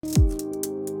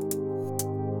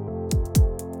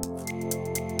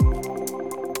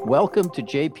Welcome to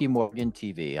JP Morgan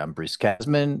TV. I'm Bruce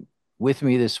Kasman. With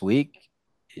me this week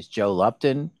is Joe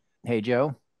Lupton. Hey,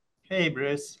 Joe. Hey,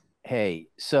 Bruce. Hey,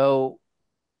 so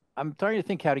I'm trying to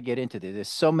think how to get into this. There's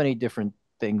so many different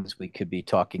things we could be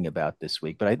talking about this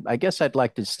week, but I guess I'd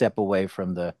like to step away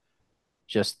from the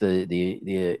just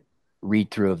the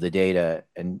read through of the data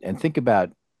and think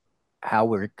about how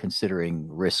we're considering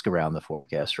risk around the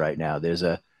forecast right now. There's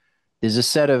a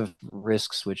set of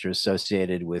risks which are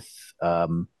associated with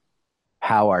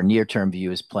how our near-term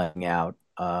view is playing out,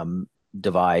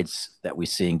 divides that we're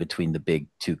seeing between the big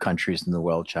two countries in the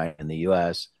world, China and the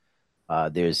US.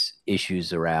 There's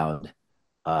issues around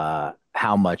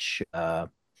how much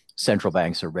central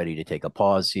banks are ready to take a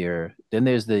pause here. Then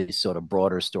there's the sort of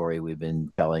broader story we've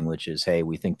been telling, which is, hey,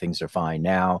 we think things are fine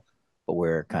now, but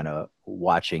we're kind of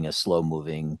watching a slow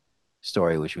moving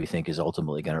story, which we think is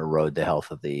ultimately going to erode the health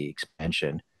of the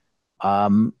expansion.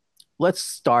 Um, let's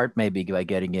start maybe by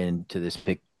getting into this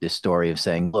story of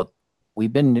saying, look,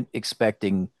 we've been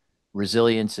expecting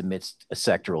resilience amidst a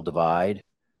sectoral divide.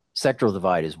 Sectoral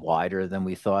divide is wider than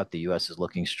we thought. The U.S. is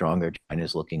looking stronger. China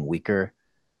is looking weaker.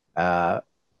 Uh,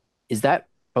 is that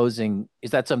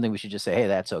is that something we should just say, hey,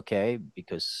 that's okay?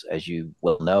 Because as you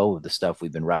well know, the stuff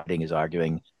we've been writing is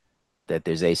arguing that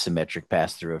there's asymmetric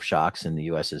pass through of shocks in the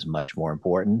U.S. is much more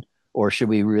important. Or should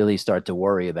we really start to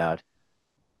worry about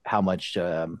how much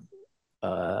uh,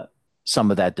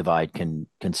 some of that divide can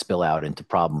spill out into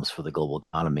problems for the global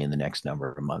economy in the next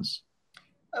number of months?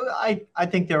 I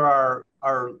think there are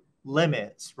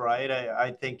limits, right?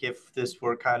 I think if this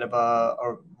were kind of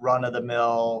a run of the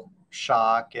mill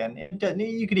shock, and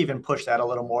you could even push that a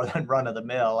little more than run of the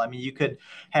mill. I mean, you could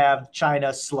have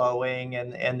China slowing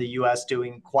and the U.S.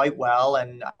 doing quite well,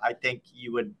 and I think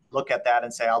you would look at that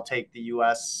and say, I'll take the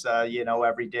U.S.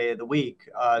 Every day of the week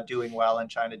doing well and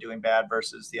China doing bad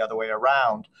versus the other way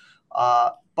around.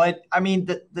 But I mean,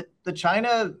 the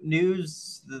China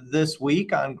news this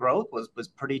week on growth was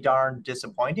pretty darn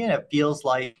disappointing. It feels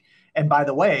like, and by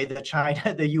the way,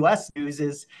 the U.S. news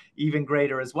is even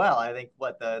greater as well. I think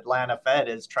what the Atlanta Fed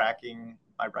is tracking, am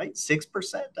I right,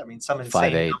 6%? I mean, some Five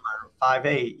insane eight. number,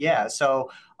 5.8. Yeah. So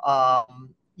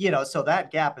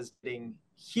that gap is getting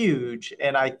huge,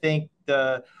 and I think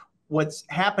the what's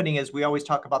happening is we always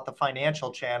talk about the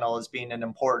financial channel as being an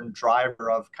important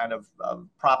driver of kind of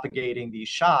propagating these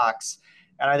shocks.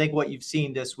 And I think what you've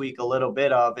seen this week a little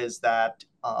bit of is that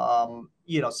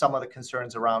some of the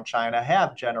concerns around China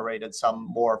have generated some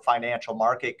more financial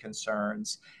market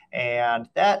concerns, and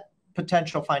that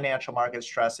potential financial market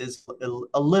stress is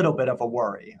a little bit of a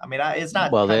worry. I mean, it's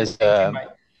not Well, kind of changing my.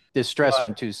 there's Go stress ahead.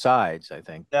 from two sides. I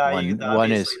think one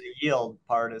Obviously is the yield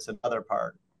part is another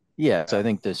part. yes. I Yeah.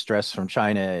 think the stress from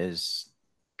China is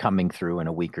coming through in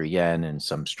a weaker yen and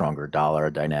some stronger dollar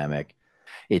dynamic.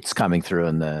 It's coming through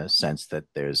in the sense that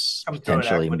there's Coming through in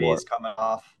potentially equities, more. coming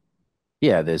off.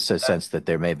 Yeah, there's a That, sense that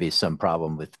there may be some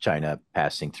problem with China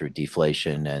passing through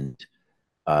deflation and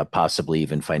possibly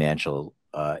even financial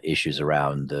issues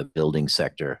around the building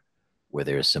sector, where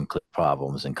there's some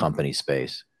problems in company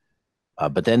space.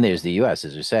 But then there's the U.S.,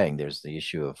 as you're saying. There's the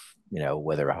issue of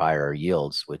whether higher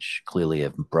yields, which clearly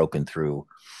have broken through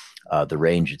the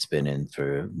range it's been in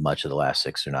for much of the last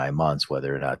 6 or 9 months,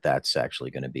 whether or not that's actually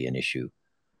going to be an issue.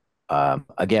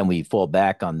 Again, we fall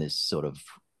back on this sort of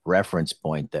reference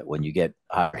point that when you get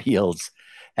higher yields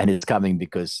and it's coming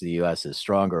because the US is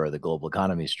stronger or the global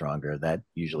economy is stronger, that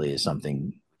usually is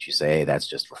something which you say, hey, that's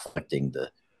just reflecting the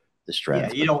yeah,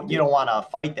 strength. you don't want to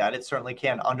fight that. It certainly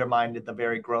can undermine the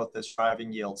very growth that's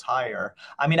driving yields higher.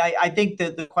 I mean, I think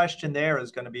that the question there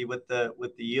is going to be with the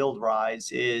yield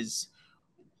rise is,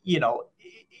 you know,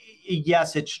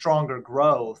 yes, it's stronger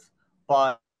growth,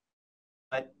 but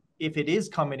if it is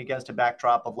coming against a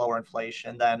backdrop of lower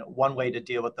inflation, then one way to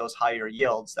deal with those higher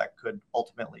yields that could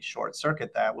ultimately short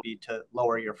circuit that would be to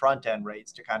lower your front end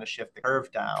rates to kind of shift the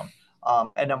curve down.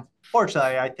 And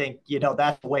unfortunately, I think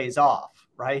that ways off,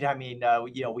 right? I mean,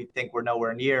 we think we're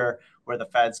nowhere near where the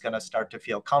Fed's going to start to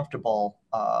feel comfortable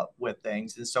with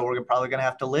things, and so we're probably going to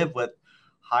have to live with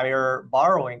higher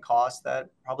borrowing costs that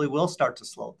probably will start to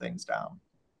slow things down.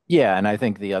 Yeah, and I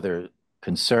think the other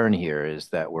concern here is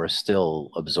that we're still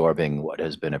absorbing what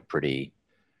has been a pretty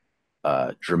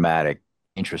dramatic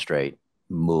interest rate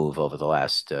move over the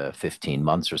last 15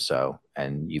 months or so.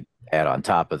 And you add on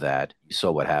top of that, you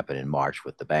saw what happened in March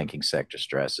with the banking sector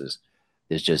stresses.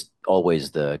 There's just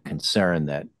always the concern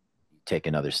that you take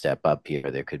another step up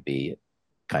here, there could be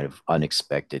kind of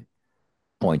unexpected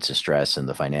points of stress in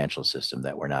the financial system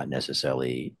that we're not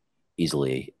necessarily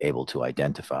easily able to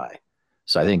identify.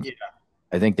 So I think Yeah.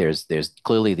 I think there's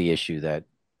clearly the issue that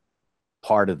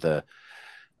part of the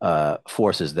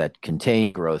forces that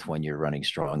contain growth when you're running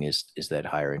strong is that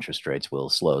higher interest rates will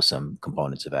slow some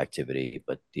components of activity.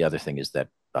 But the other thing is that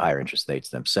the higher interest rates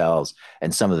themselves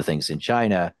and some of the things in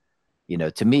China,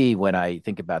 to me, when I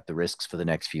think about the risks for the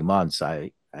next few months,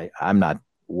 I'm not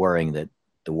worrying that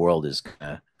the world is going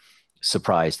to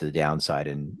surprise to the downside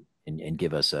and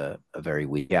give us a very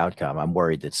weak outcome. I'm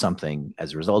worried that something,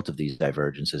 as a result of these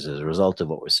divergences, as a result of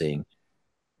what we're seeing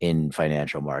in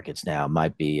financial markets now,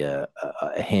 might be a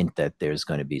hint that there's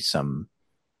going to be some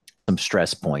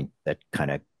stress point that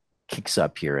kind of kicks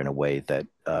up here in a way that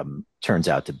turns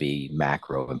out to be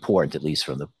macro important, at least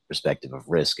from the perspective of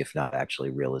risk, if not actually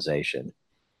realization.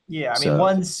 Yeah, I mean, So,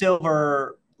 one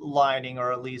silver lining,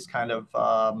 or at least kind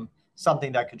of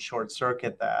something that could short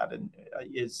circuit that, and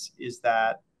is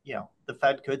that the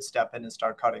Fed could step in and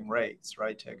start cutting rates,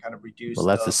 right, to kind of reduce well,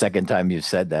 that's the the. second time you've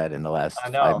said that in the last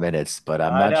I 5 minutes, but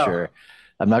I'm I not know. sure.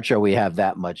 I'm not sure we have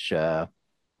that much to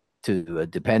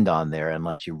depend on there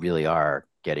unless you really are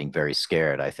getting very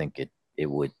scared. I think it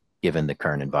would, given the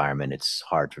current environment, it's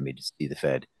hard for me to see the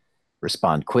Fed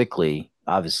respond quickly.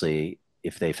 Obviously,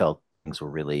 if they felt things were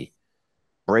really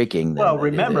breaking, then Well,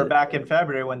 remember back in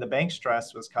February when the bank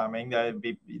stress was coming,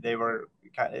 they were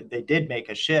they did make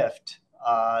a shift.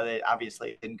 They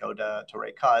obviously didn't go to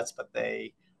rate cuts, but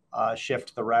they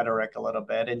shift the rhetoric a little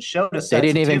bit and showed a they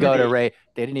didn't even go to sensitivity. rate.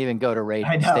 They didn't even go to rate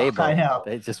I stable. know,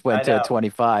 They just I went to a know.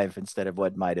 25 instead of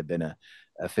what might have been a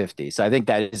 50. So I think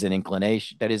that is an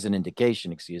inclination. That is an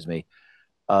indication, excuse me,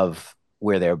 of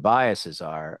where their biases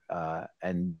are.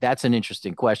 And that's an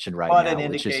interesting question right But an now,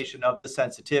 which is indication of the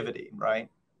sensitivity, right?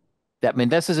 that. I mean,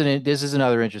 this is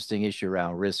another interesting issue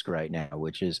around risk right now,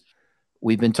 which is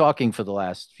we've been talking for the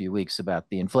last few weeks about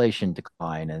the inflation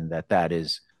decline and that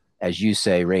is, as you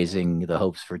say, raising the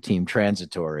hopes for team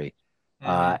transitory,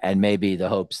 Hmm. and maybe the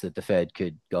hopes that the Fed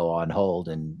could go on hold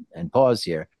and pause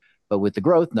here. But with the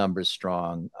growth numbers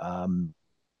strong,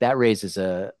 that raises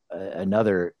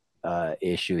another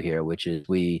issue here, which is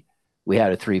we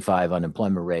had a 3.5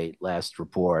 unemployment rate last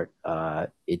report.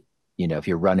 If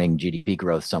you're running GDP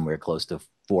growth somewhere close to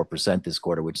 4% this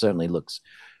quarter, which certainly looks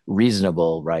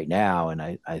reasonable right now, and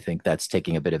I think that's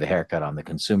taking a bit of a haircut on the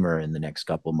consumer in the next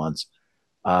couple of months.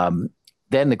 Um,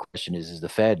 then the question is the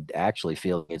Fed actually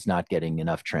feeling it's not getting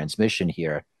enough transmission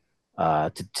here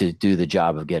to do the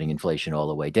job of getting inflation all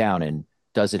the way down? And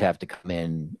does it have to come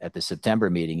in at the September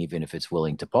meeting, even if it's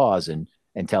willing to pause and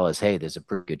tell us, hey, there's a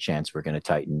pretty good chance we're going to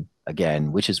tighten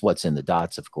again, which is what's in the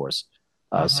dots, of course,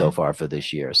 so Hmm. far for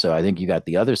this year. So I think you got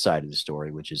the other side of the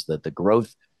story, which is that the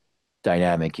growth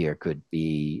dynamic here could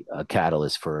be a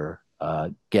catalyst for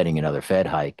getting another Fed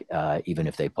hike, even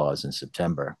if they pause in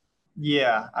September.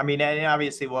 Yeah, I mean, and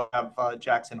obviously we'll have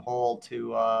Jackson Hole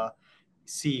to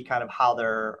see kind of how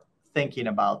they're thinking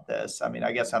about this. I mean,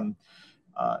 I guess I'm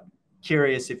uh,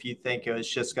 curious if you think it was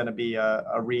just going to be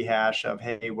a rehash of,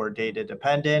 hey, we're data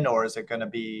dependent, or is it going to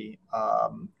be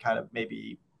kind of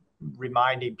maybe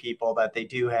reminding people that they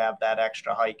do have that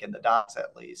extra hike in the dots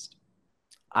at least?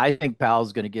 I think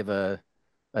Powell's going to give a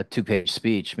 2-page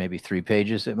speech, maybe 3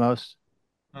 pages at most.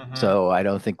 Hmm. So I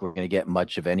don't think we're going to get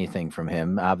much of anything from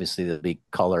him. Obviously, there'll be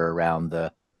color around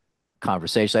the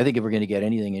conversation. I think if we're going to get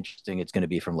anything interesting, it's going to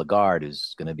be from Lagarde,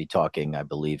 who's going to be talking, I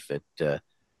believe,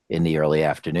 in the early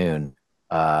afternoon.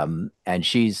 And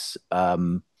she's,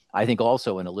 I think,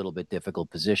 also in a little bit difficult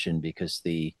position because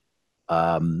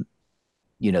um,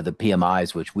 the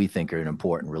PMIs, which we think are an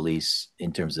important release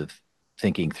in terms of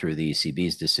thinking through the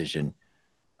ECB's decision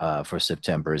for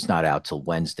September, is not out till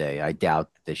Wednesday. I doubt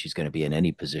that she's going to be in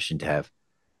any position to have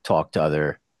talked to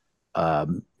other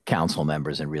council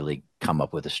members and really come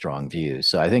up with a strong view.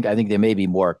 So I think there may be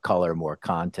more color, more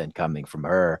content coming from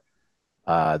her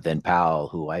than Powell,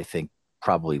 who I think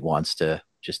probably wants to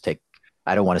just take.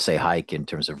 I don't want to say hike in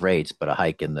terms of rates, but a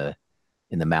hike in the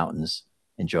mountains,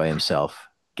 enjoy himself,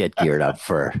 get geared up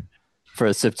for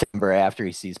September after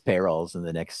he sees payrolls in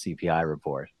the next CPI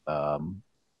report.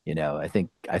 I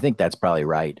think that's probably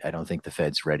right. I don't think the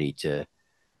Fed's ready to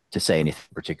say anything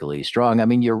particularly strong. I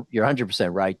mean, you're 100%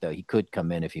 right though. He could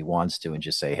come in if he wants to and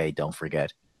just say, "Hey, don't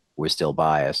forget, we're still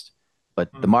biased." But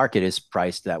the market is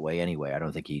priced that way anyway. I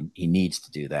don't think he needs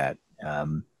to do that.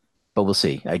 But we'll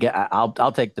see.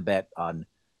 I'll take the bet on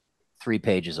 3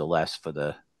 pages or less for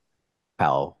the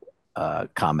Powell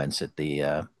comments at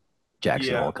the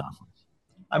Jackson Yeah, Hole conference.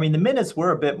 I mean, the minutes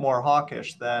were a bit more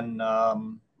hawkish than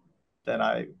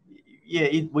I, yeah,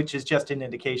 which is just an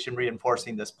indication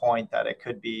reinforcing this point that it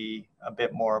could be a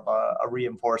bit more of a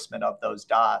reinforcement of those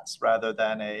dots rather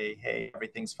than a, hey,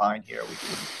 everything's fine here.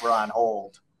 We're on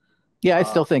hold. Yeah, I Uh,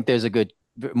 still think there's a good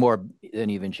more than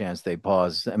even chance they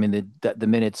pause. I mean, the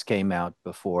minutes came out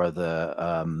before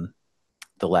the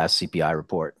last CPI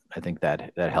report. I think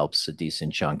that helps a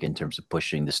decent chunk in terms of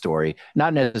pushing the story,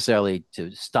 not necessarily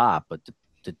to stop, but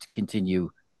to continue,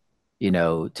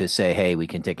 to say, hey, we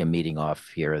can take a meeting off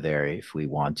here or there if we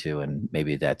want to, and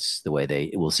maybe that's the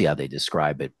way we'll see how they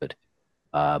describe it. But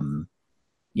um,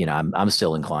 I'm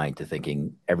still inclined to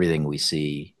thinking everything we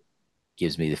see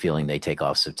gives me the feeling they take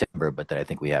off September, but that I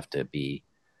think we have to be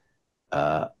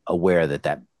aware that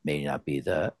that may not be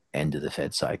the end of the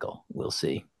Fed cycle. We'll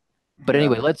see. But Yeah.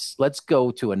 anyway, let's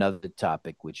go to another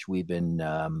topic which we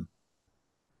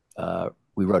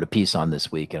wrote a piece on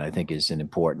this week, and I think is an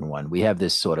important one. We have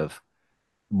this sort of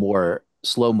more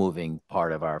slow moving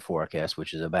part of our forecast,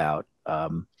 which is about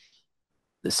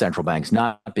the central banks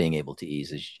not being able to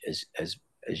ease, as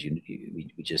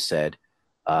we just said,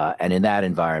 and in that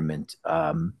environment,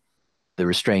 the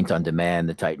restraint on demand,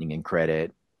 the tightening in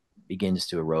credit, begins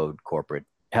to erode corporate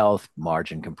health,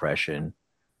 margin compression,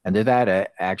 and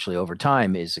that actually over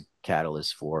time is a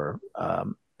catalyst for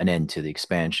an end to the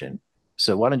expansion.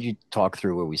 So why don't you talk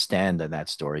through where we stand on that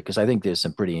story? Because I think there's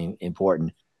some pretty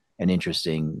important and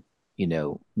interesting,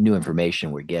 new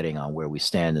information we're getting on where we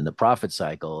stand in the profit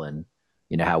cycle, and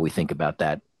how we think about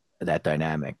that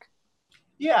dynamic.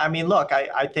 Yeah, I mean, look,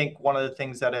 I think one of the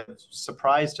things that has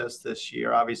surprised us this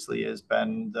year, obviously, has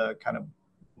been the kind of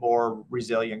more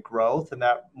resilient growth, and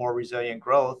that more resilient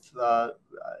growth,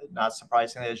 not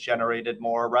surprisingly, has generated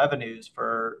more revenues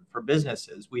for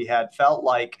businesses. We had felt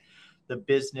like the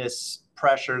business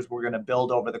pressures were going to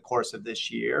build over the course of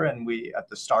this year, and we, at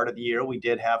the start of the year, we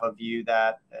did have a view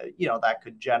that that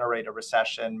could generate a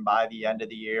recession by the end of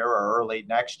the year or early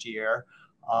next year.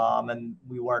 And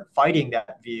we weren't fighting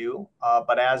that view.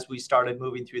 But as we started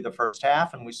moving through the first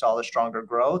half and we saw the stronger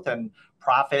growth and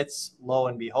profits, lo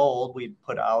and behold, we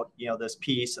put out this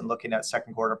piece and looking at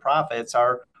second quarter profits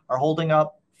are holding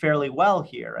up fairly well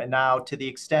here. And now, to the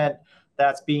extent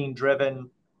that's being driven,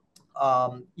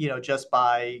 just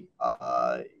by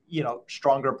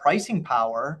stronger pricing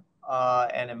power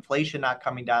and inflation not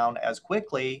coming down as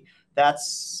quickly,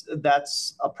 that's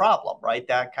a problem, right?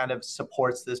 That kind of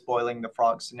supports this boiling the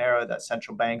frog scenario that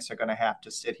central banks are going to have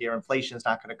to sit here. Inflation is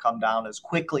not going to come down as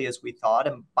quickly as we thought.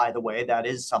 And by the way, that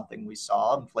is something we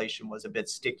saw. Inflation was a bit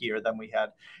stickier than we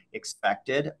had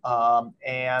expected.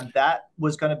 And that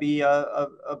was going to be a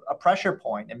pressure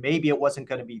point. And maybe it wasn't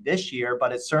going to be this year,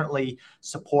 but it certainly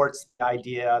supports the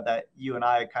idea that you and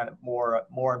I kind of more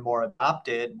and more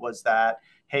adopted, was that,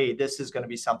 hey, this is going to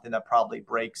be something that probably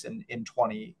breaks in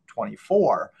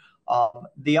 2024.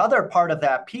 The other part of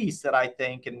that piece that I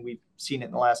think, and we've seen it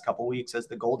in the last couple of weeks as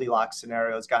the Goldilocks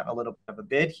scenario has gotten a little bit of a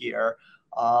bid here,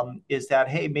 is that,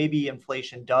 hey, maybe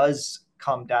inflation does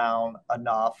come down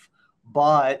enough,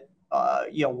 but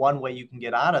one way you can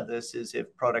get out of this is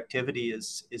if productivity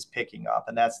is picking up,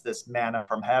 and that's this manna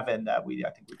from heaven that I think we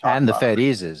talked about. And the Fed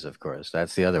eases, of course.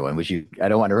 That's the other one, which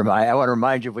I want to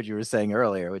remind you of what you were saying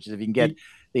earlier, which is if you can get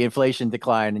the inflation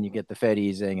decline and you get the Fed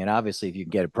easing, and obviously if you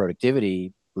can get a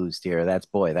productivity boost here, that's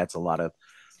a lot of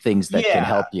things that can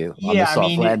help you on the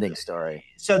soft landing story.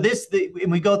 So and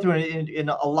we go through it in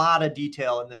a lot of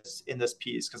detail in this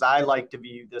piece, because I like to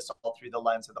view this all through the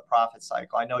lens of the profit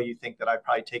cycle. I know you think that I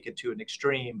probably take it to an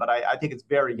extreme, but I think it's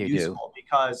very useful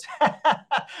because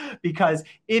because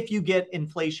if you get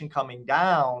inflation coming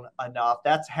down enough,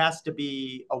 that has to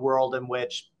be a world in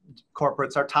which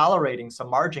corporates are tolerating some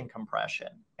margin compression.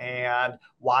 And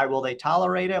why will they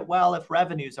tolerate it? Well, if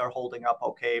revenues are holding up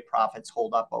okay, profits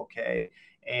hold up okay.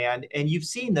 And you've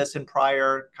seen this in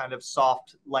prior kind of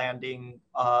soft landing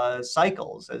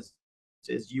cycles,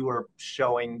 as you were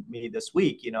showing me this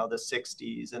week, the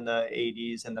 60s and the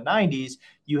 80s and the 90s,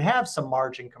 you have some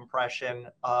margin compression,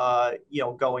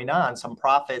 going on, some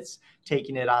profits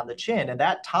taking it on the chin. And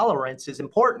that tolerance is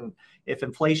important. If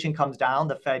inflation comes down,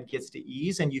 the Fed gets to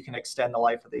ease and you can extend the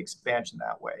life of the expansion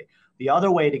that way. The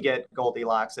other way to get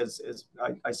Goldilocks, as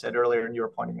I said earlier and you were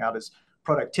pointing out, is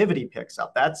productivity picks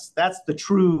up. That's the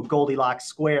true Goldilocks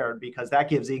squared, because that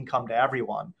gives income to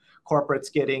everyone.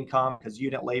 Corporates get income because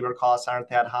unit labor costs aren't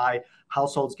that high.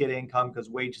 Households get income because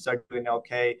wages are doing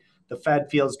okay. The Fed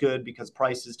feels good because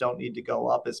prices don't need to go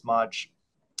up as much.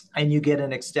 And you get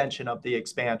an extension of the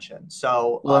expansion.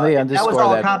 So let me underscore that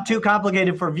was all too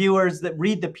complicated for viewers that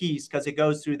read the piece, because it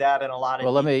goes through that in a lot of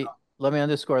detail. Let me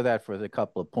underscore that for the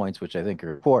couple of points which I think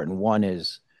are important. One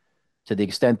is, to the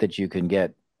extent that you can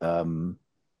get a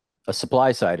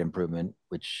supply side improvement,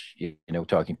 which,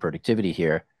 talking productivity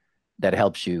here, that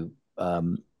helps you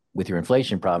with your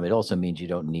inflation problem. It also means you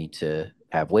don't need to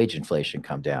have wage inflation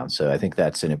come down. So I think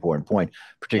that's an important point,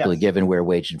 particularly Yes. given where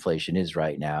wage inflation is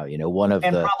right now. One of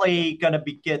And the probably going to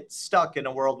get stuck in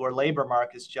a world where labor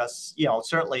markets just,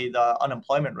 certainly the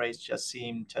unemployment rates just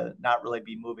seem to not really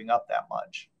be moving up that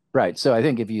much. right. So I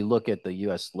think if you look at the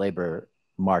U.S. labor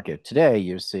market today,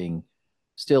 you're seeing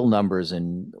still numbers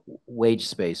in wage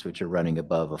space which are running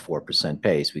above a 4%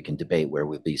 pace. We can debate where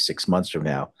we'll be 6 months from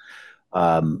now.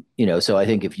 So I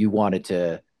think if you wanted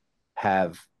to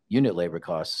have unit labor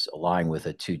costs align with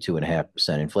a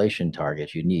 2.5% inflation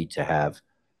target, you need to have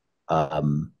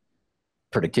um,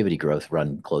 productivity growth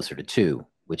run closer to 2,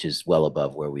 which is well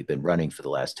above where we've been running for the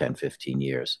last 10, 15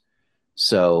 years.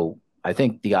 So I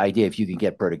think the idea, if you can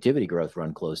get productivity growth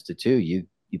run close to 2, you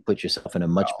put yourself in a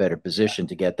much Oh, better yeah. position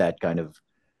to get that kind That's of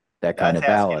asking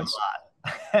balance.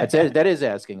 a That's lot. it. That is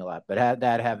asking a lot. But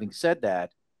having said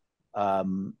that,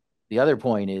 um, the other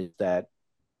point is that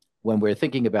when we're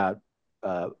thinking about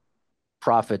uh,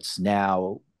 profits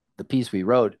now, the piece we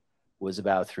wrote was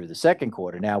about through the second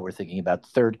quarter. Now we're thinking about the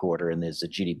third quarter, and there's a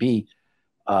GDP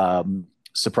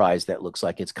surprise that looks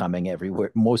like it's coming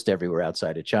everywhere, most everywhere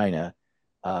outside of China,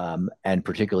 and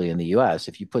particularly in the U.S.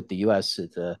 If you put the U.S.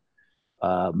 at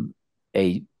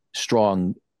a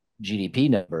strong GDP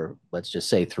number, let's just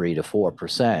say 3 to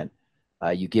 4%,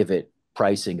 you give it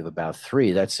pricing of about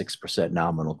 3, that's 6%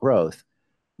 nominal growth.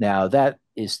 Now that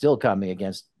is still coming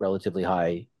against relatively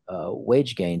high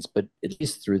wage gains, but at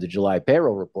least through the July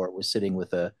payroll report, we're sitting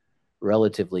with a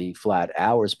relatively flat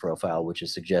hours profile, which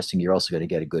is suggesting you're also going to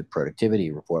get a good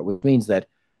productivity report, which means that,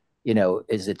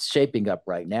 as it's shaping up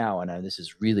right now, and this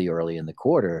is really early in the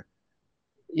quarter,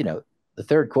 the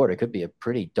third quarter could be a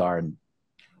pretty darn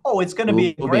Oh, it's going to be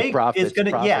a booming great, it's going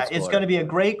to, yeah, profits it's going quarter, to be a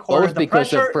great quarter. both The because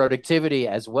of pressure, productivity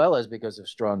as well as because of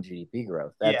strong GDP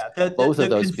growth. That's yeah, both of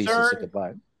those pieces are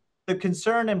combined. the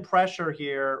concern and pressure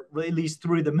here, at least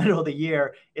through the middle of the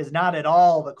year, is not at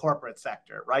all the corporate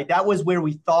sector, right? That was where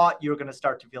we thought you were going to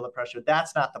start to feel the pressure.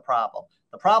 That's not the problem.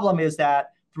 The problem is that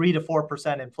 3 to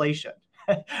 4% inflation,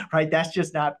 right? That's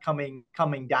just not coming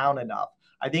down enough.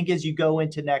 I think as you go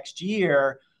into next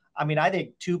year, I mean, I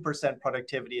think 2%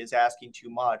 productivity is asking too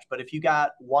much. But if you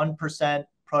got 1%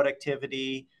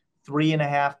 productivity,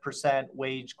 3.5%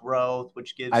 wage growth,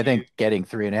 which gives I you, think getting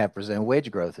 3.5% wage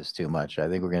growth is too much. I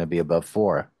think we're going to be above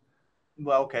 4.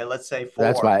 well, okay, let's say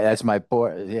That's 4. my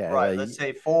point. Right. Yeah, Let's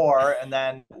say 4 and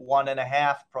then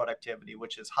 1.5 productivity,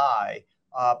 which is high.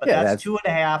 But yeah. that's That's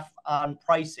 2.5 on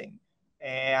pricing.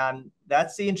 And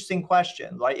that's the interesting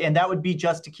question, right? And that would be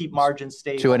just to keep margins two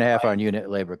and stable, a half right? on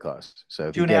unit labor costs. So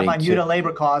if Two you're and a half getting on two, unit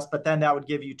labor costs, but then that would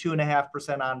give you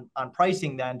 2.5% on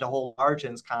pricing then to hold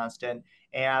margins constant.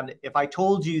 And if I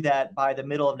told you that by the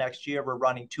middle of next year, we're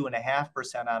running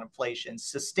 2.5% on inflation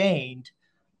sustained,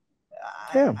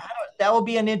 yeah. that will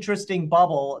be an interesting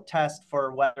bubble test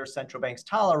for whether central banks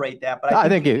tolerate that. But I I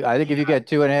think think we could I think be if you get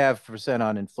 2.5%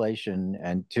 on inflation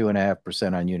and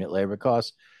 2.5% on unit labor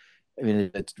costs, I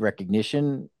mean it's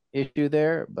recognition issue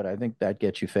there, but I think that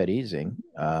gets you Fed easing.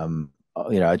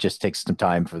 It just takes some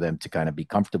time for them to kind of be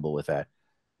comfortable with that.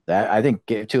 That I think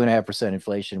 2.5%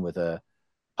 inflation with a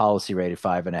policy rate of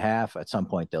 5.5, at some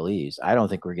point they'll ease. I don't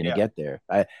think we're going to yeah, get there.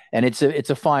 And it's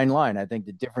a fine line. I think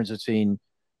the difference between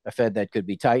a Fed that could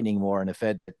be tightening more and a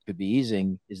Fed that could be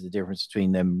easing is the difference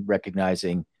between them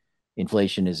recognizing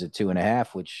inflation is at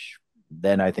 2.5, which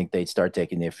then I think they'd start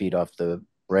taking their feet off the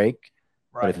brake.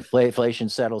 But right. if inflation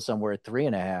settles somewhere at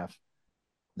 3.5,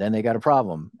 then they got a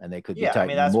problem and they could be Yeah, I mean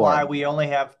tightening that's why more. we only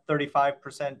have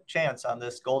 35% chance on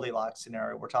this Goldilocks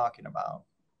scenario we're talking about.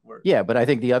 We're Yeah, but I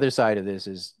think the other side of this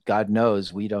is God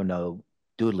knows we don't know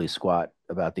doodly squat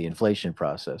about the inflation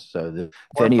process. So if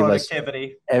or any of us,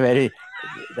 productivity. I mean,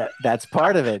 that's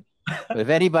part of it. But if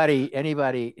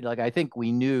anybody, like I think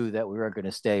we knew that we weren't going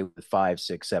to stay with 5,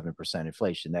 6, 7%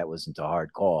 inflation. That wasn't a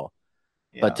hard call.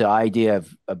 But Yeah. the idea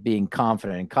of being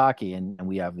confident and cocky, and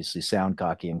we obviously sound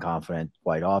cocky and confident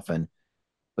quite often,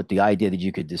 but the idea that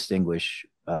you could distinguish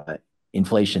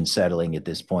inflation settling at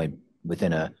this point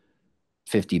within a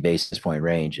 50 basis point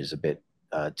range is a bit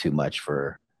too much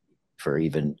for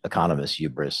even economist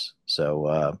hubris.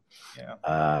 So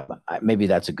Yeah. maybe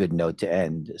that's a good note to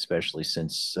end, especially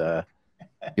since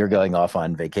you're going off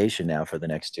on vacation now for the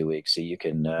next 2 weeks, so you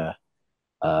can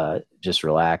just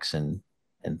relax and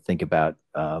think about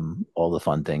all the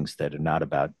fun things that are not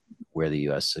about where the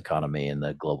U.S. economy and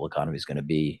the global economy is going to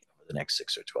be over the next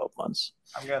 6 or 12 months.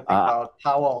 I'm gonna think Uh, about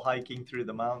Powell hiking through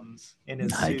the mountains in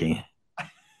his suit. Hiking,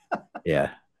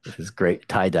 yeah, this is great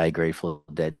tie-dye Grateful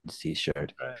Dead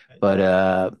t-shirt. Right.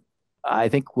 But I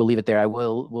think we'll leave it there.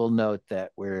 We'll note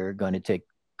that we're going to take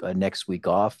next week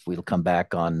off. We'll come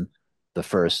back on the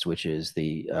first, which is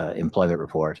the employment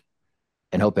report,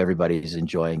 and hope everybody's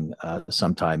enjoying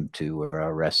some time to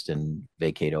rest and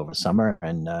vacate over summer,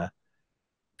 and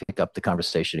pick up the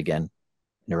conversation again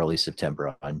in early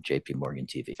September on JP Morgan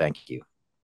TV. Thank you.